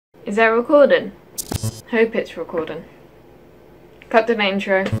Is that recording? Hope it's recording. Cut to the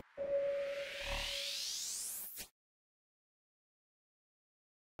intro.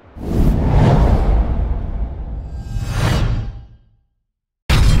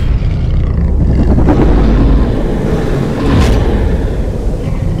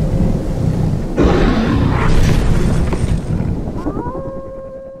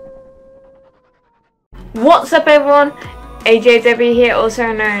 What's up everyone? AJW here,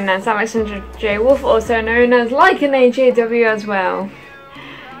 also known as Alexander J. Wolf, also known as Lycan AJW as well.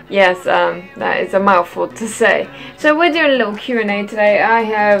 Yes, that is a mouthful to say. So we're doing a little Q&A today. I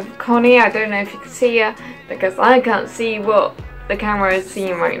have Connie. I don't know if you can see her because I can't see what the camera is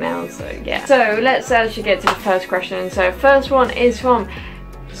seeing right now, so yeah. So let's actually get to the first question. So first one is from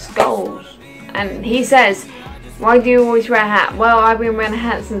Skulls, and he says, why do you always wear a hat? Well, I've been wearing a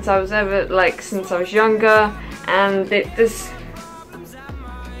hat since I was younger, and this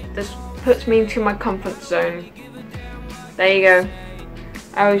puts me into my comfort zone. There you go.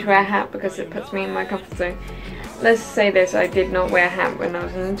 I always wear a hat because it puts me in my comfort zone. Let's say this, I did not wear a hat when I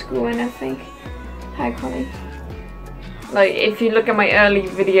was in school and everything. Hi Connie. Like, if you look at my early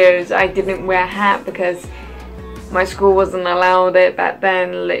videos, I didn't wear a hat because my school wasn't allowed it back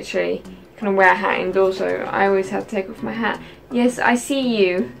then, literally. Couldn't wear a hat indoors, so I always had to take off my hat. Yes, I see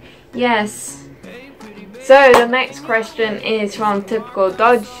you. Yes. So the next question is from Typical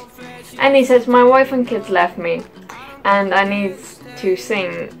Dodge, and he says, my wife and kids left me and I need to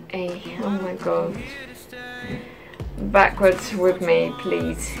sing a, oh my god, backwards with me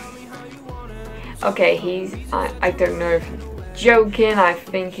please. Okay, I don't know if he's joking, I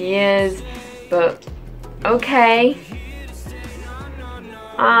think he is, but okay.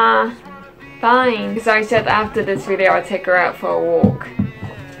 Fine. Because I said after this video I'd take her out for a walk.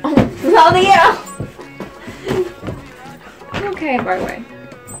 Oh, bloody hell! Okay, by the way.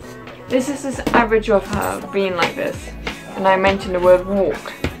 This is this average of her being like this. And I mentioned the word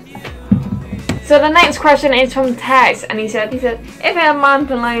walk. So the next question is from Tex, and he said, if a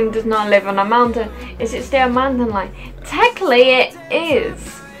mountain lion does not live on a mountain, is it still a mountain lion? Technically it is.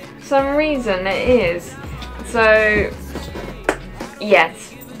 For some reason it is. So, yes.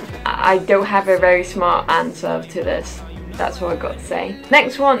 I don't have a very smart answer to this. That's what I got to say.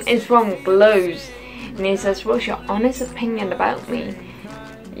 Next one is from Glows, and he says, what's your honest opinion about me?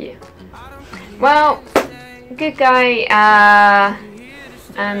 Yeah. Well, good guy,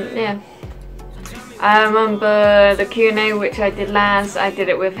 and yeah. I remember the QnA which I did last, I did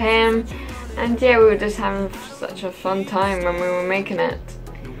it with him, and yeah, we were just having such a fun time when we were making it.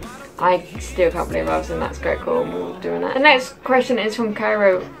 I still can't believe I was in that Great Cool and we were doing that. The next question is from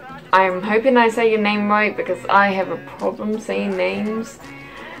Cairo. I'm hoping I say your name right because I have a problem saying names.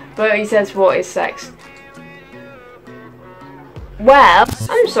 But he says, what is sex? Well,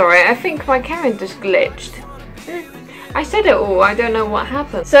 I'm sorry, I think my camera just glitched. I said it all, I don't know what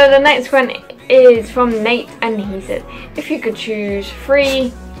happened. So the next one is from Nate, and he said, if you could choose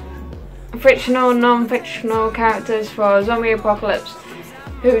 3 fictional, non-fictional characters for a zombie apocalypse,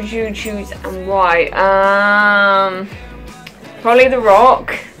 who would you choose and why? Probably The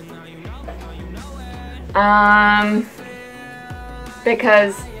Rock.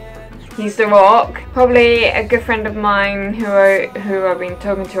 Because he's The Rock. Probably a good friend of mine who I've been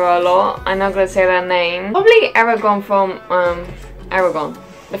talking to a lot. I'm not gonna say their name. Probably Aragon from Aragon.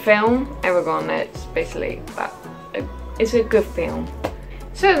 The film Aragon. It's basically that. It's a good film.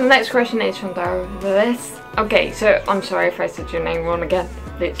 So the next question is from Darvis. Okay, so I'm sorry if I said your name wrong again.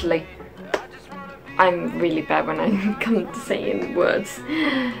 Literally. I'm really bad when I come to saying words.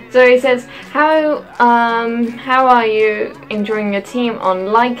 So he says, how are you enjoying your team on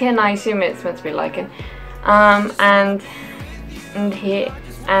Lycan? I assume it's meant to be Lycan.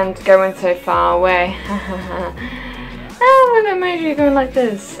 And going so far away. What emoji going like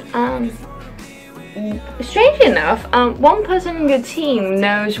this? Strangely enough, one person in your team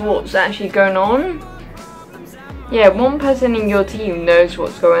knows what's actually going on. Yeah, one person in your team knows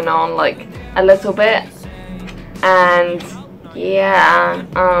what's going on, like, a little bit. And, yeah,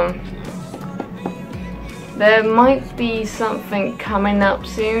 there might be something coming up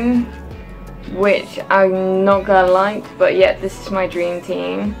soon, which I'm not gonna like, but yet this is my dream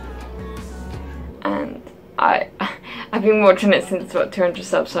team. And I've been watching it since, what, 200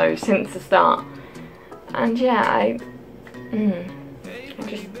 subs, so since the start. And, yeah,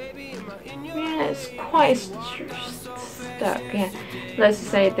 yeah, it's quite stuck, yeah. Let's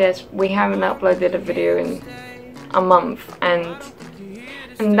just say this, we haven't uploaded a video in a month, and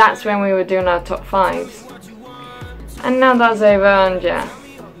that's when we were doing our top 5s. And now that's over, and yeah.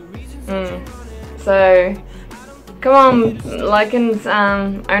 So, Come on, Lycan's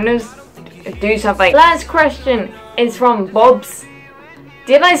owners, do something. Last question is from Bob's.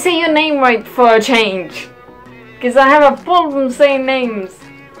 Did I say your name right for a change? Because I have a problem saying names.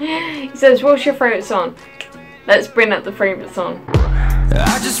 He says, what's your favourite song? Let's bring up the favourite song.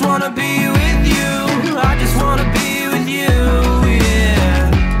 I just wanna be with you. I just wanna be with you,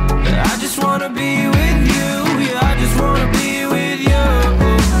 yeah. I just wanna be with you. Yeah, I just wanna be with you.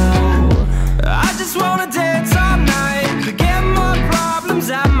 I just wanna dance all night. Forget my problems,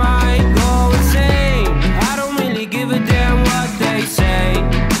 I might go insane. I don't really give a damn what they say.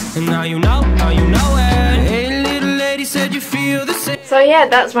 And now you know it. Hey, little lady said you feel the same. So yeah,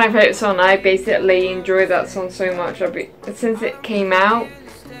 that's my favourite song. I basically enjoyed that song so much. Since it came out,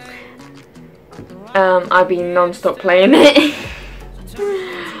 I've been non-stop playing it.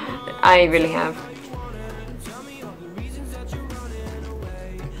 I really have.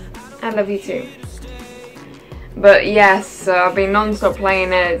 I love you too. But yes, I've been non-stop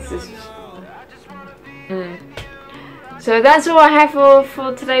playing it. It's just, So that's all I have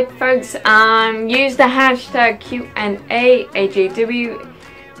for today, folks. Use the hashtag QnA AJW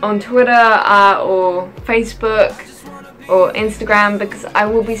on Twitter or Facebook or Instagram, because I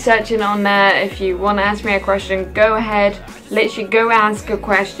will be searching on there. If you want to ask me a question, go ahead. Literally go ask a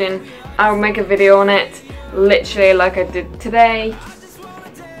question. I'll make a video on it, literally like I did today.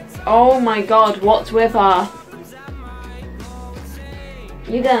 Oh my god, what's with her?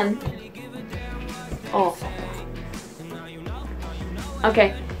 You done? Oh.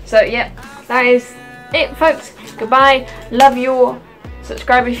 Okay, so yeah, that is it, folks. Goodbye, love you all.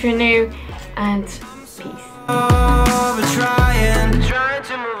 Subscribe if you're new, and peace. Trying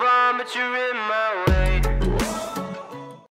to move on, but you're in my